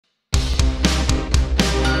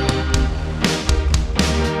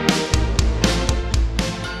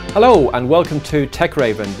Hello and welcome to Tech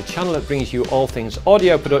Raven, the channel that brings you all things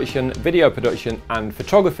audio production, video production and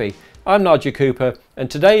photography. I'm Nigel Cooper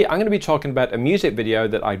and today I'm going to be talking about a music video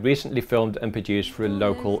that I recently filmed and produced for a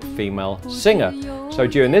local female singer. So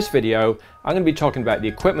during this video I'm going to be talking about the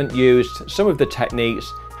equipment used, some of the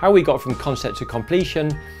techniques, how we got from concept to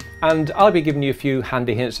completion, and I'll be giving you a few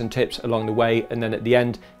handy hints and tips along the way, and then at the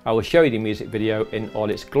end I will show you the music video in all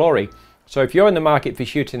its glory. So if you're in the market for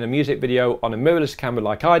shooting a music video on a mirrorless camera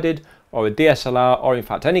like I did, or a DSLR, or in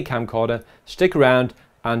fact any camcorder, stick around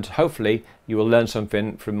and hopefully you will learn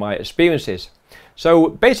something from my experiences. So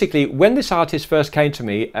basically, when this artist first came to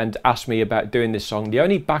me and asked me about doing this song, the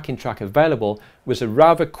only backing track available was a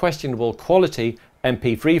rather questionable quality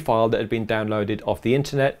MP3 file that had been downloaded off the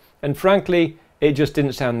internet, and frankly it just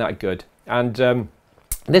didn't sound that good. And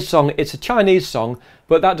this song, it's a Chinese song,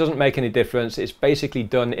 but that doesn't make any difference. It's basically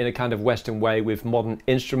done in a kind of Western way with modern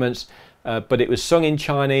instruments, but it was sung in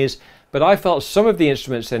Chinese. But I felt some of the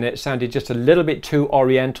instruments in it sounded just a little bit too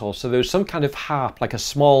oriental. So there was some kind of harp, like a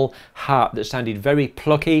small harp, that sounded very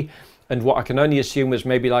plucky, and what I can only assume was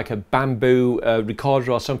maybe like a bamboo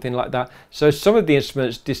recorder or something like that. So some of the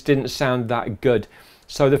instruments just didn't sound that good.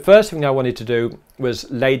 So the first thing I wanted to do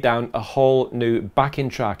was lay down a whole new backing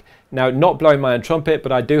track. Now, not blowing my own trumpet,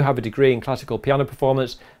 but I do have a degree in classical piano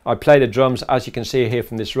performance. I play the drums, as you can see here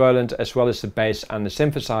from this Roland, as well as the bass and the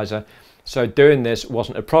synthesizer. So doing this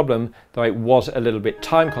wasn't a problem, though it was a little bit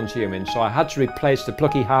time consuming. So I had to replace the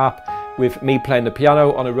plucky harp with me playing the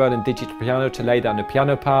piano on a Roland digital piano to lay down the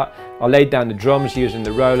piano part. I laid down the drums using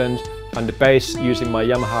the Roland and the bass using my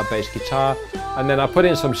Yamaha bass guitar. And then I put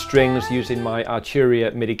in some strings using my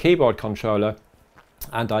Arturia MIDI keyboard controller.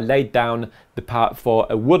 And I laid down the part for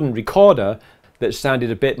a wooden recorder that sounded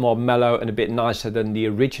a bit more mellow and a bit nicer than the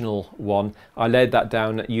original one. I laid that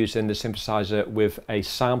down using the synthesizer with a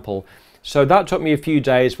sample. So that took me a few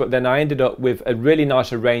days, but then I ended up with a really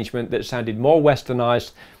nice arrangement that sounded more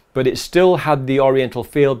westernized, but it still had the oriental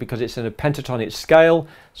feel because it's in a pentatonic scale.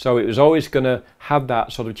 So it was always going to have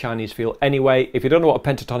that sort of Chinese feel anyway. If you don't know what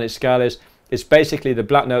a pentatonic scale is, it's basically the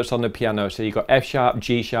black notes on the piano. So you've got F sharp,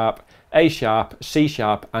 G sharp, A sharp, C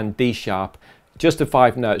sharp and D sharp. Just the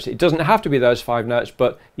 5 notes. It doesn't have to be those 5 notes,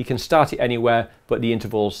 but you can start it anywhere, but the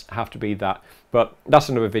intervals have to be that. But that's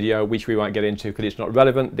another video which we won't get into because it's not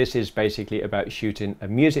relevant. This is basically about shooting a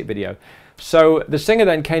music video. So the singer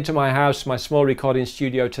then came to my house, my small recording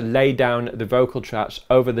studio, to lay down the vocal tracks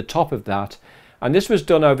over the top of that. And this was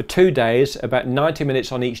done over 2 days, about 90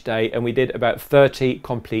 minutes on each day, and we did about 30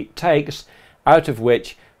 complete takes, out of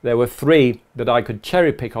which there were 3 that I could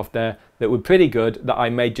cherry pick off there that were pretty good, that I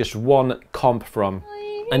made just 1 comp from.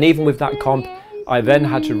 And even with that comp, I then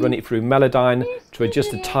had to run it through Melodyne to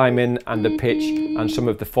adjust the timing and the pitch and some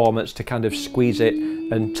of the formats to kind of squeeze it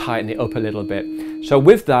and tighten it up a little bit. So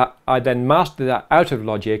with that, I then mastered that out of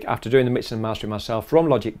Logic after doing the mixing and mastering myself from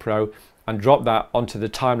Logic Pro, and dropped that onto the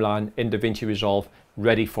timeline in DaVinci Resolve,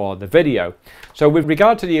 ready for the video. So with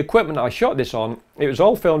regard to the equipment I shot this on, it was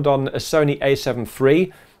all filmed on a Sony A7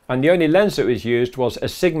 III, and the only lens that was used was a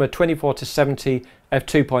Sigma 24-70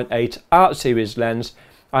 F2.8 ART series lens.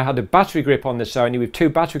 I had a battery grip on the Sony with 2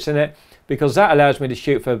 batteries in it, because that allows me to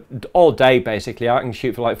shoot for all day basically. I can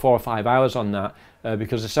shoot for like 4 or 5 hours on that,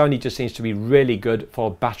 because the Sony just seems to be really good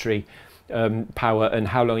for battery power and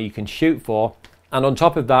how long you can shoot for. And on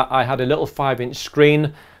top of that, I had a little 5-inch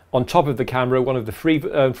screen on top of the camera, one of the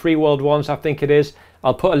Feelworld ones I think it is.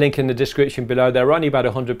 I'll put a link in the description below. They're only about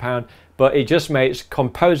 £100, but it just makes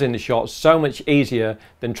composing the shots so much easier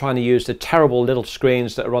than trying to use the terrible little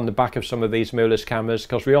screens that are on the back of some of these mirrorless cameras,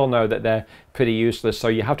 because we all know that they're pretty useless. So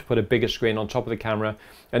you have to put a bigger screen on top of the camera.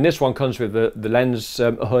 And this one comes with the lens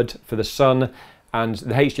hood for the sun, and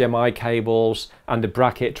the HDMI cables and the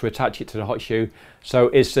bracket to attach it to the hot shoe. So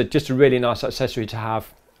it's just a really nice accessory to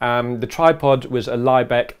have. The tripod was a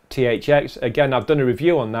Libec TH-X. Again, I've done a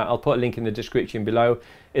review on that. I'll put a link in the description below.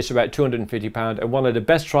 It's about £250 and one of the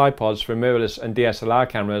best tripods for mirrorless and DSLR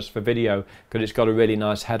cameras for video, because it's got a really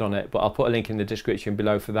nice head on it. But I'll put a link in the description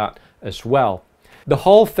below for that as well. The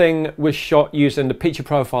whole thing was shot using the Picture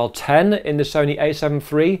Profile 10 in the Sony A7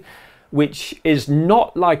 III, which is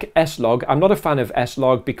not like S-Log. I'm not a fan of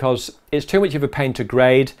S-Log because it's too much of a pain to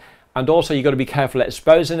grade. And also you've got to be careful at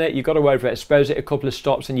exposing it. You've got to overexpose it a couple of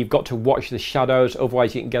stops, and you've got to watch the shadows,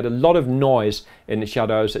 otherwise you can get a lot of noise in the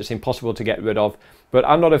shadows that's impossible to get rid of. But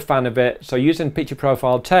I'm not a fan of it. So using Picture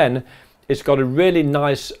Profile 10, it's got a really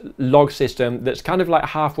nice log system that's kind of like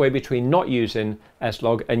halfway between not using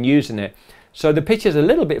S-Log and using it. So the picture's a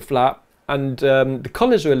little bit flat, and the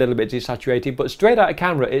colours are a little bit desaturated, but straight out of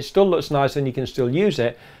camera it still looks nice and you can still use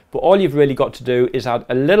it. But all you've really got to do is add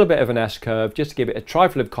a little bit of an S-curve just to give it a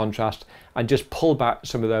trifle of contrast and just pull back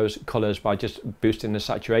some of those colours by just boosting the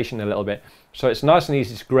saturation a little bit. So it's nice and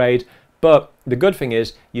easy to grade, but the good thing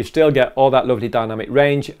is you still get all that lovely dynamic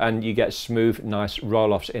range and you get smooth, nice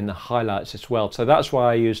roll-offs in the highlights as well. So that's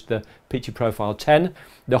why I used the Picture Profile 10.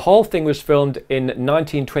 The whole thing was filmed in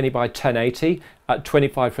 1920 by 1080 at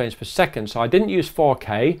 25 frames per second. So I didn't use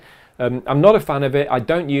 4K. I'm not a fan of it. I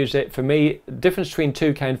don't use it. For me, the difference between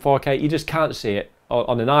 2K and 4K, you just can't see it.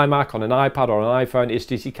 On an iMac, on an iPad or an iPhone, it's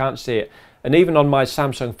just you can't see it. And even on my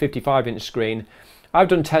Samsung 55-inch screen, I've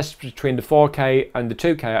done tests between the 4K and the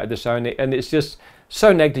 2K out of the Sony, and it's just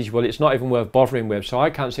so negligible it's not even worth bothering with. So I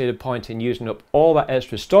can't see the point in using up all that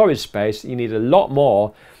extra storage space. You need a lot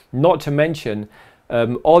more, not to mention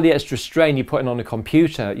all the extra strain you're putting on a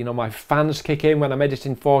computer. You know, my fans kick in when I'm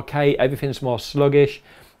editing 4K, everything's more sluggish.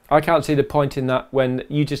 I can't see the point in that when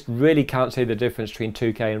you just really can't see the difference between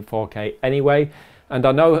 2K and 4K anyway. And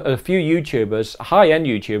I know a few YouTubers, high-end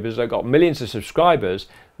YouTubers that got millions of subscribers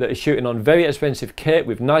that are shooting on very expensive kit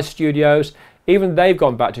with nice studios. Even they've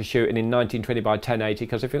gone back to shooting in 1920 by 1080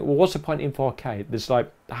 because they think, well, what's the point in 4K? There's like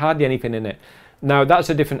hardly anything in it. Now that's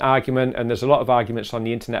a different argument, and there's a lot of arguments on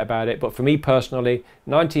the internet about it, but for me personally,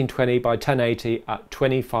 1920 by 1080 at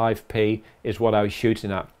 25p is what I was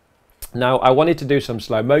shooting at. Now I wanted to do some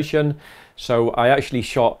slow motion, so I actually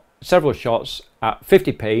shot several shots at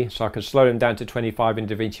 50p so I could slow them down to 25 in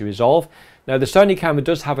DaVinci Resolve. Now the Sony camera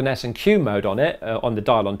does have an S&Q mode on it, on the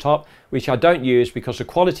dial on top, which I don't use because the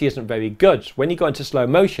quality isn't very good. When you go into slow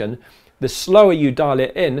motion, the slower you dial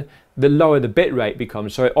it in, the lower the bit rate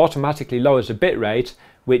becomes. So it automatically lowers the bit rate,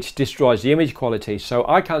 which destroys the image quality. So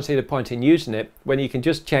I can't see the point in using it when you can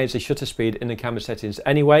just change the shutter speed in the camera settings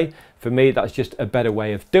anyway. For me, that's just a better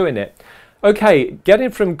way of doing it. Okay, getting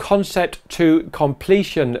from concept to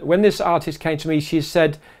completion. When this artist came to me, she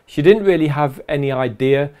said she didn't really have any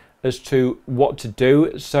idea as to what to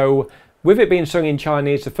do. So with it being sung in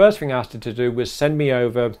Chinese, the first thing I asked her to do was send me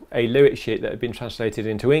over a lyric sheet that had been translated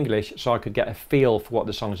into English so I could get a feel for what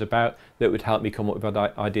the song's about that would help me come up with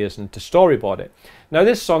ideas and to storyboard it. Now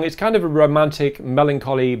this song is kind of a romantic,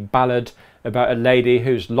 melancholy ballad about a lady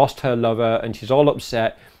who's lost her lover and she's all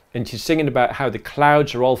upset. And she's singing about how the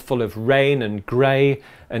clouds are all full of rain and grey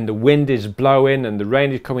and the wind is blowing and the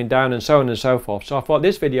rain is coming down and so on and so forth. So I thought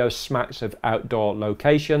this video smacks of outdoor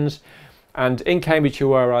locations. And in Cambridgeshire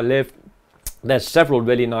where I live, there's several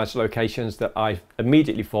really nice locations that I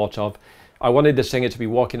immediately thought of. I wanted the singer to be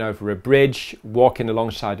walking over a bridge, walking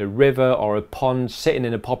alongside a river or a pond, sitting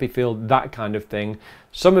in a poppy field, that kind of thing.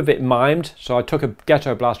 Some of it mimed, so I took a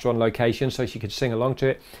ghetto blaster on location so she could sing along to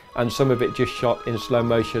it, and some of it just shot in slow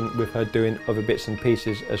motion with her doing other bits and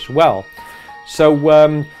pieces as well.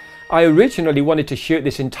 So I originally wanted to shoot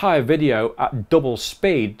this entire video at double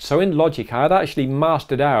speed. So in Logic I had actually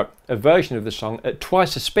mastered out a version of the song at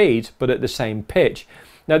twice the speed but at the same pitch.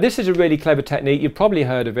 Now this is a really clever technique, you've probably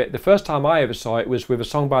heard of it. The first time I ever saw it was with a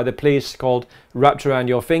song by The Police called Wrapped Around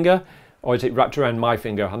Your Finger, or is it Wrapped Around My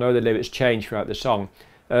Finger? I know the lyrics change throughout the song.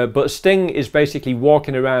 But Sting is basically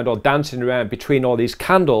walking around or dancing around between all these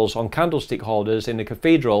candles on candlestick holders in the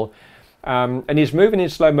cathedral, and he's moving in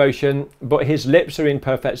slow motion but his lips are in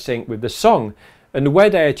perfect sync with the song. And the way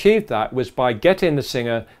they achieved that was by getting the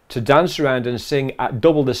singer to dance around and sing at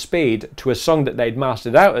double the speed to a song that they'd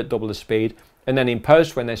mastered out at double the speed. And then in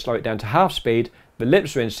post, when they slow it down to half speed, the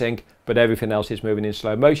lips are in sync, but everything else is moving in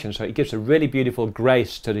slow motion. So it gives a really beautiful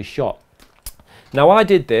grace to the shot. Now I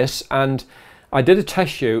did this and I did a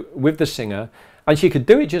test shoot with the singer and she could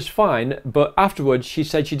do it just fine, but afterwards she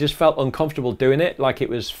said she just felt uncomfortable doing it, like it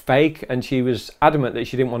was fake, and she was adamant that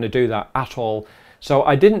she didn't want to do that at all. So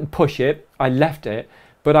I didn't push it, I left it,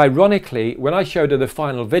 but ironically, when I showed her the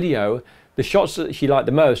final video, the shots that she liked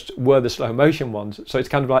the most were the slow motion ones. So it's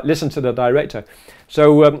kind of like, listen to the director.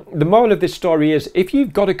 So the moral of this story is, if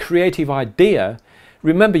you've got a creative idea,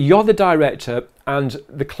 remember you're the director and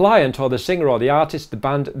the client or the singer or the artist, the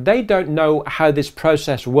band, they don't know how this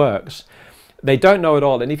process works. They don't know at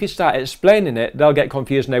all. And if you start explaining it, they'll get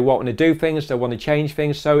confused and they won't want to do things, they want to change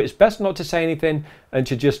things. So it's best not to say anything and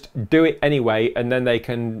to just do it anyway. And then they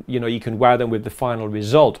can, you know, you can wow them with the final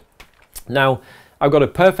result. Now, I've got a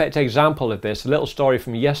perfect example of this, a little story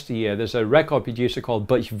from yesteryear. There's a record producer called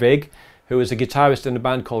Butch Vig, who was a guitarist in a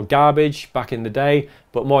band called Garbage back in the day.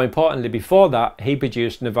 But more importantly, before that, he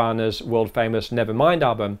produced Nirvana's world famous Nevermind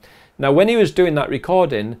album. Now, when he was doing that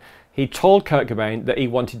recording, he told Kurt Cobain that he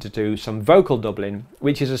wanted to do some vocal doubling,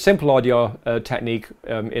 which is a simple audio technique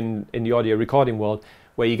in the audio recording world,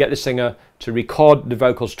 where you get the singer to record the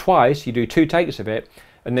vocals twice. You do 2 takes of it,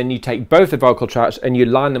 and then you take both the vocal tracks and you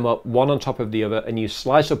line them up one on top of the other, and you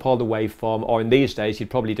slice up all the waveform. Or in these days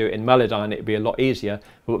you'd probably do it in Melodyne, it'd be a lot easier,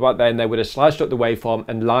 but back then they would have sliced up the waveform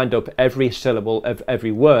and lined up every syllable of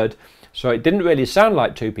every word, so it didn't really sound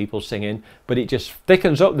like 2 people singing, but it just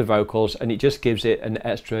thickens up the vocals and it just gives it an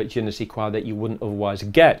extra je ne sais quoi that you wouldn't otherwise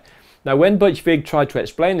get. Now when Butch Vig tried to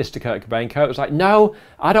explain this to Kurt Cobain, Kurt was like, no,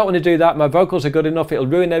 I don't want to do that, my vocals are good enough, it'll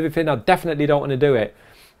ruin everything, I definitely don't want to do it.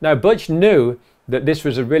 Now Butch knew that this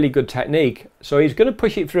was a really good technique, so he's going to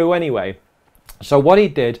push it through anyway. So what he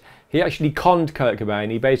did, he actually conned Kurt Cobain.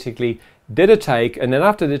 He basically did a take, and then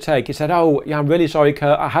after the take he said, oh yeah, I'm really sorry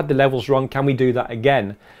Kurt, I had the levels wrong, can we do that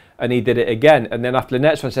again? And he did it again, and then after the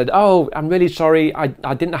next one said, oh, I'm really sorry, I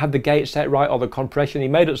didn't have the gate set right or the compression. He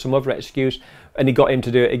made up some other excuse and he got him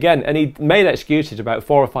to do it again, and he made excuses about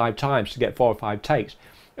 4 or 5 times to get 4 or 5 takes,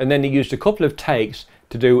 and then he used a couple of takes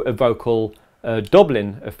to do a vocal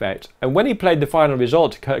doubling effect. And when he played the final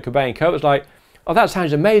result to Kurt Cobain, Kurt was like, oh, that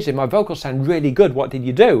sounds amazing, my vocals sound really good, what did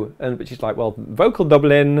you do? And she's like, well, vocal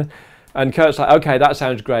doubling. And Kurt's like, okay, that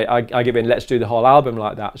sounds great, I give in, let's do the whole album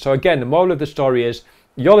like that. So again, the moral of the story is,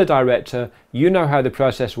 you're the director, you know how the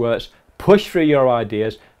process works, push through your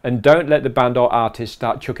ideas, and don't let the band or artist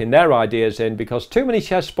start chucking their ideas in, because too many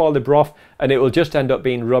chefs spoil the broth and it will just end up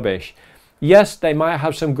being rubbish. Yes, they might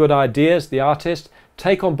have some good ideas, the artist.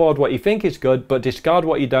 Take on board what you think is good, but discard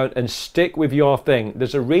what you don't and stick with your thing.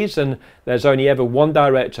 There's a reason there's only ever one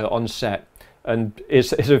director on set, and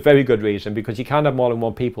it's a very good reason, because you can't have more than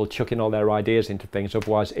one people chucking all their ideas into things,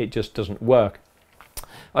 otherwise it just doesn't work.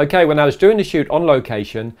 Okay, when I was doing the shoot on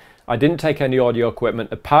location, I didn't take any audio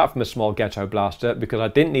equipment apart from a small ghetto blaster, because I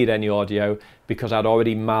didn't need any audio, because I'd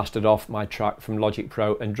already mastered off my track from Logic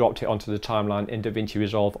Pro and dropped it onto the timeline in DaVinci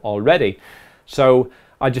Resolve already. So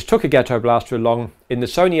I just took a ghetto blaster along. In the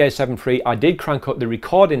Sony A7 III, I did crank up the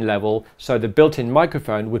recording level so the built-in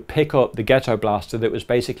microphone would pick up the ghetto blaster that was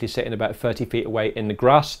basically sitting about 30 feet away in the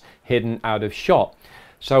grass, hidden out of shot.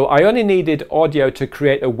 So I only needed audio to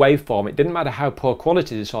create a waveform. It didn't matter how poor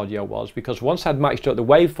quality this audio was, because once I'd matched up the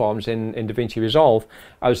waveforms in DaVinci Resolve,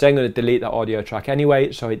 I was then going to delete that audio track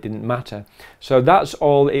anyway, so it didn't matter. So that's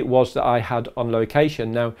all it was that I had on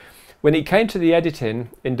location. Now, when it came to the editing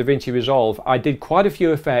in DaVinci Resolve, I did quite a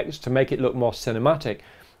few effects to make it look more cinematic.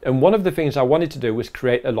 And one of the things I wanted to do was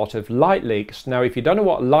create a lot of light leaks. Now, if you don't know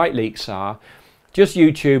what light leaks are, just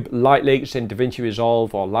YouTube light leaks in DaVinci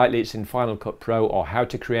Resolve or light leaks in Final Cut Pro, or how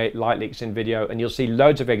to create light leaks in video, and you'll see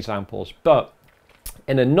loads of examples. But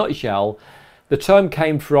in a nutshell, the term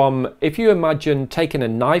came from, if you imagine taking a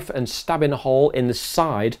knife and stabbing a hole in the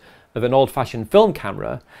side of an old-fashioned film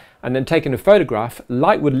camera and then taking a photograph,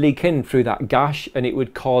 light would leak in through that gash and it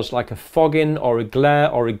would cause like a fogging or a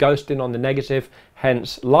glare or a ghosting on the negative,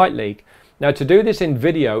 hence light leak. Now, to do this in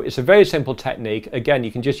video, it's a very simple technique. Again,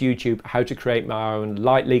 you can just YouTube how to create my own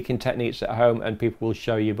light leaking techniques at home and people will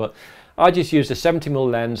show you, but I just use a 70mm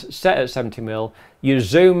lens set at 70mm, you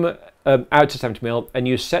zoom out to 70mm and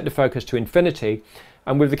you set the focus to infinity.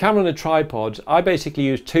 And with the camera on a tripod, I basically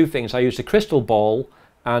use 2 things. I use a crystal ball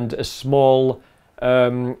and a small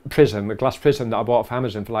prism, a glass prism that I bought off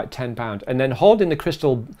Amazon for like £10, and then holding the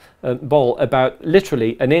crystal ball about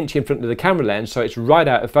literally an inch in front of the camera lens so it's right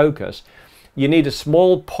out of focus. You need a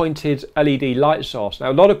small pointed LED light source.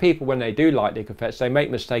 Now, a lot of people, when they do light leak effects, they make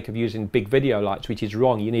the mistake of using big video lights, which is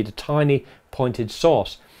wrong. You need a tiny pointed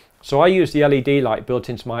source. So I use the LED light built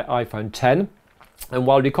into my iPhone 10, and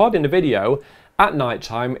while recording the video at night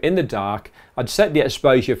time in the dark, I'd set the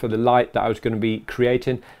exposure for the light that I was going to be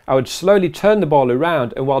creating. I would slowly turn the ball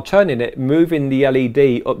around, and while turning it, moving the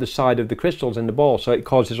LED up the side of the crystals in the ball, so it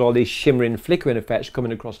causes all these shimmering, flickering effects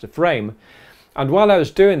coming across the frame. And while I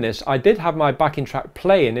was doing this, I did have my backing track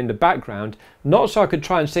playing in the background, not so I could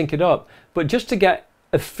try and sync it up, but just to get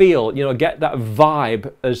a feel, you know, get that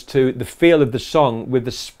vibe as to the feel of the song with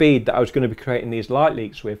the speed that I was going to be creating these light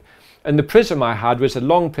leaks with. And the prism I had was a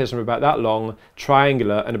long prism, about that long,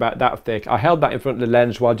 triangular, and about that thick. I held that in front of the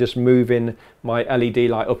lens while just moving my LED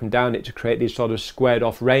light up and down it to create these sort of squared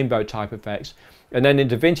off rainbow type effects. And then in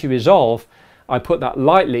DaVinci Resolve, I put that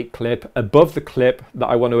light leak clip above the clip that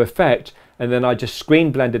I want to affect, and then I just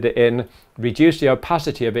screen blended it in, reduced the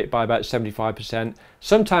opacity of it by about 75%.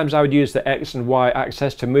 Sometimes I would use the X and Y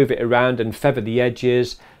axis to move it around and feather the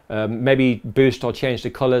edges, maybe boost or change the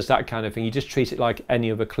colors, that kind of thing. You just treat it like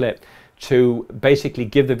any other clip to basically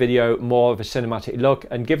give the video more of a cinematic look.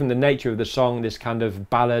 And given the nature of the song, this kind of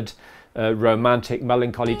ballad, romantic,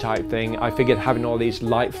 melancholy type thing, I figured having all these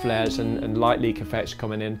light flares and light leak effects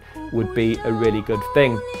coming in would be a really good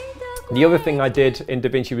thing. The other thing I did in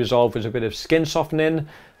DaVinci Resolve was a bit of skin softening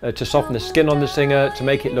to soften the skin on the singer, to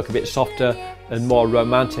make it look a bit softer and more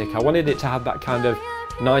romantic. I wanted it to have that kind of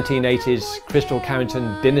 1980s Crystal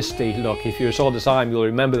Carrington dynasty look. If you're as old as I am, you'll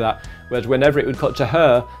remember that. Whereas whenever it would cut to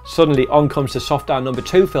her, suddenly on comes the soft down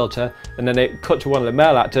 #2 filter, and then it cut to one of the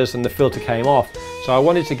male actors and the filter came off. So I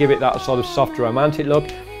wanted to give it that sort of soft romantic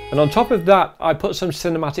look. And on top of that, I put some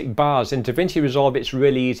cinematic bars. In DaVinci Resolve, it's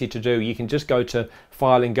really easy to do. You can just go to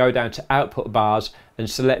File and go down to Output Bars and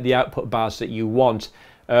select the output bars that you want,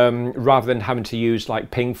 rather than having to use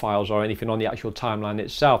like ping files or anything on the actual timeline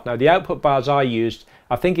itself. Now, the output bars I used,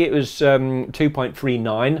 I think it was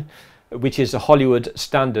 2.39, which is the Hollywood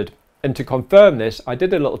standard. And to confirm this, I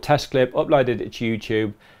did a little test clip, uploaded it to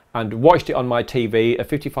YouTube, and watched it on my TV, a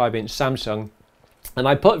 55-inch Samsung. And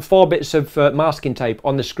I put 4 bits of masking tape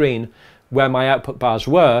on the screen where my output bars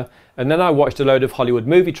were, and then I watched a load of Hollywood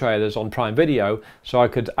movie trailers on Prime Video so I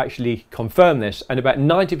could actually confirm this. And about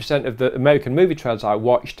 90% of the American movie trailers I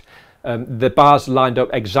watched, the bars lined up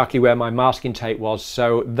exactly where my masking tape was,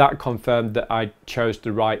 so that confirmed that I chose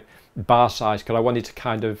the right bar size, because I wanted to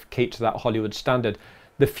kind of keep to that Hollywood standard.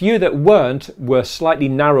 The few that weren't were slightly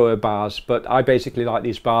narrower bars, but I basically like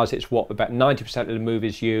these bars. It's what about 90% of the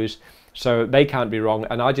movies use, so they can't be wrong,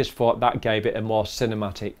 and I just thought that gave it a more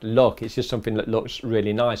cinematic look. It's just something that looks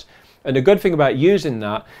really nice. And the good thing about using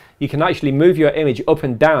that, you can actually move your image up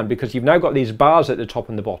and down, because you've now got these bars at the top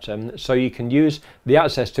and the bottom, so you can use the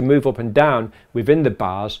access to move up and down within the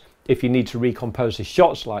bars if you need to recompose the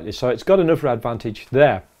shot slightly. So it's got another advantage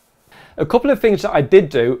there. A couple of things that I did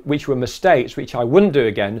do, which were mistakes, which I wouldn't do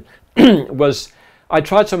again, was I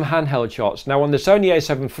tried some handheld shots. Now on the Sony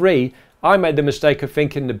A7 III, I made the mistake of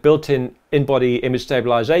thinking the built-in in-body image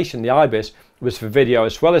stabilization, the IBIS, was for video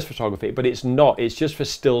as well as photography, but it's not. It's just for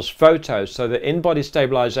stills photos. So the in-body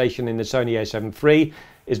stabilization in the Sony A7 III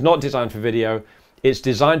is not designed for video. It's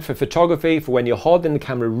designed for photography, for when you're holding the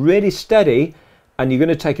camera really steady and you're going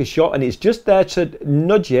to take a shot, and it's just there to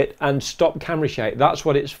nudge it and stop camera shake. That's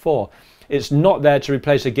what it's for. It's not there to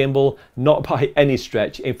replace a gimbal, not by any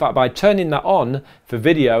stretch. In fact, by turning that on for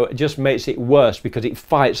video, it just makes it worse, because it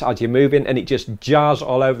fights as you're moving and it just jars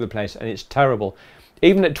all over the place, and it's terrible.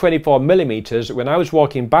 Even at 24mm, when I was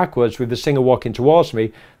walking backwards with the singer walking towards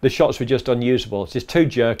me, the shots were just unusable. It's just too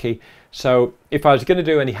jerky. So if I was going to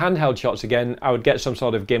do any handheld shots again, I would get some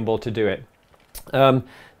sort of gimbal to do it.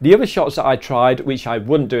 The other shots that I tried, which I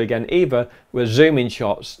wouldn't do again either, were zoom-in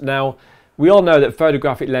shots. Now, we all know that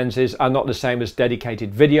photographic lenses are not the same as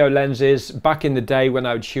dedicated video lenses. Back in the day when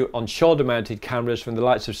I would shoot on shoulder-mounted cameras from the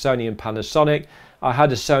likes of Sony and Panasonic, I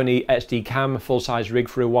had a Sony SD cam full-size rig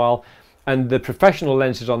for a while, and the professional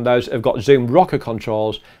lenses on those have got zoom rocker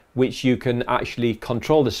controls, which you can actually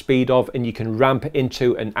control the speed of, and you can ramp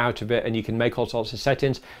into and out of it, and you can make all sorts of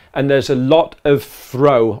settings. And there's a lot of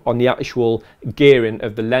throw on the actual gearing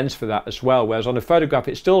of the lens for that as well, whereas on a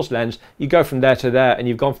photographic stills lens, you go from there to there and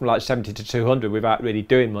you've gone from like 70 to 200 without really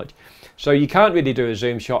doing much. So you can't really do a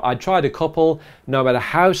zoom shot. I tried a couple, no matter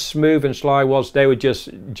how smooth and slow I was, they were just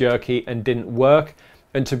jerky and didn't work.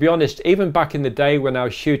 And to be honest, even back in the day when I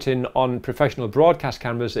was shooting on professional broadcast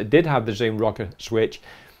cameras that did have the zoom rocker switch,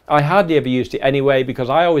 I hardly ever used it anyway, because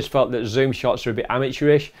I always felt that zoom shots are a bit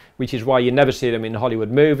amateurish, which is why you never see them in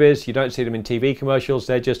Hollywood movies. You don't see them in TV commercials.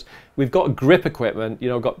 They're just, we've got grip equipment, you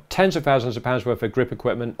know, got tens of thousands of pounds worth of grip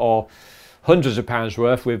equipment, or hundreds of pounds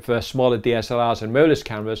worth with smaller DSLRs and mirrorless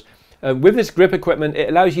cameras. With this grip equipment, it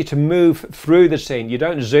allows you to move through the scene. You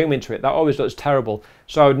don't zoom into it. That always looks terrible.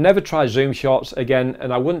 So I would never try zoom shots again,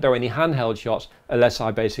 and I wouldn't do any handheld shots unless I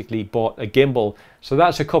basically bought a gimbal. So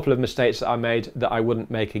that's a couple of mistakes that I made that I wouldn't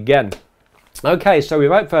make again. Okay, so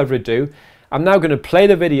without further ado, I'm now going to play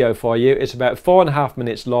the video for you. It's about 4.5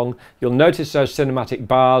 minutes long. You'll notice those cinematic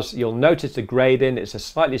bars. You'll notice the grading. It's a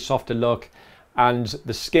slightly softer look, and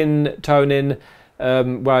the skin toning,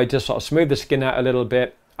 where I just sort of smooth the skin out a little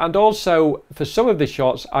bit. And also, for some of the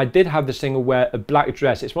shots, I did have the singer wear a black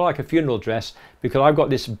dress. It's more like a funeral dress, because I've got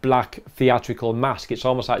this black theatrical mask. It's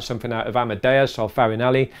almost like something out of Amadeus or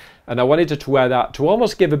Farinelli. And I wanted her to wear that to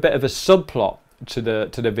almost give a bit of a subplot to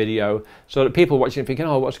the video, so that people watching thinking,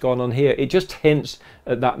 oh, what's going on here? It just hints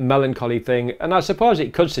at that melancholy thing. And I suppose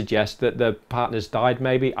it could suggest that the partner's died,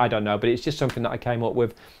 maybe. I don't know, but it's just something that I came up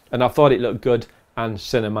with, and I thought it looked good and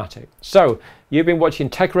cinematic. So you've been watching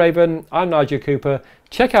Tech Raven. I'm Nigel Cooper.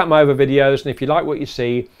 Check out my other videos, and if you like what you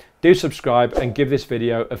see, do subscribe and give this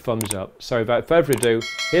video a thumbs up. So without further ado,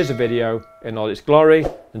 here's a video in all its glory.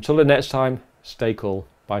 Until the next time, stay cool.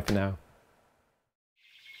 Bye for now.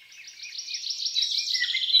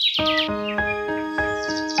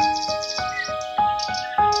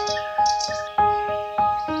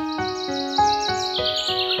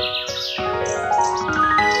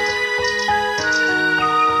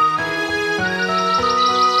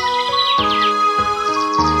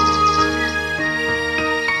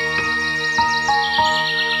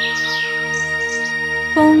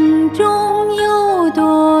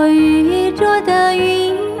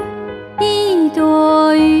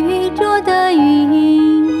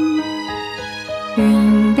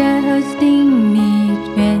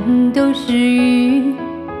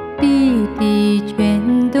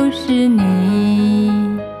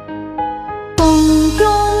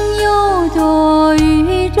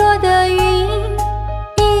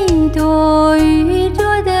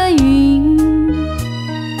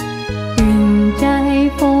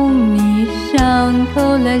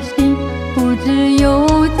 your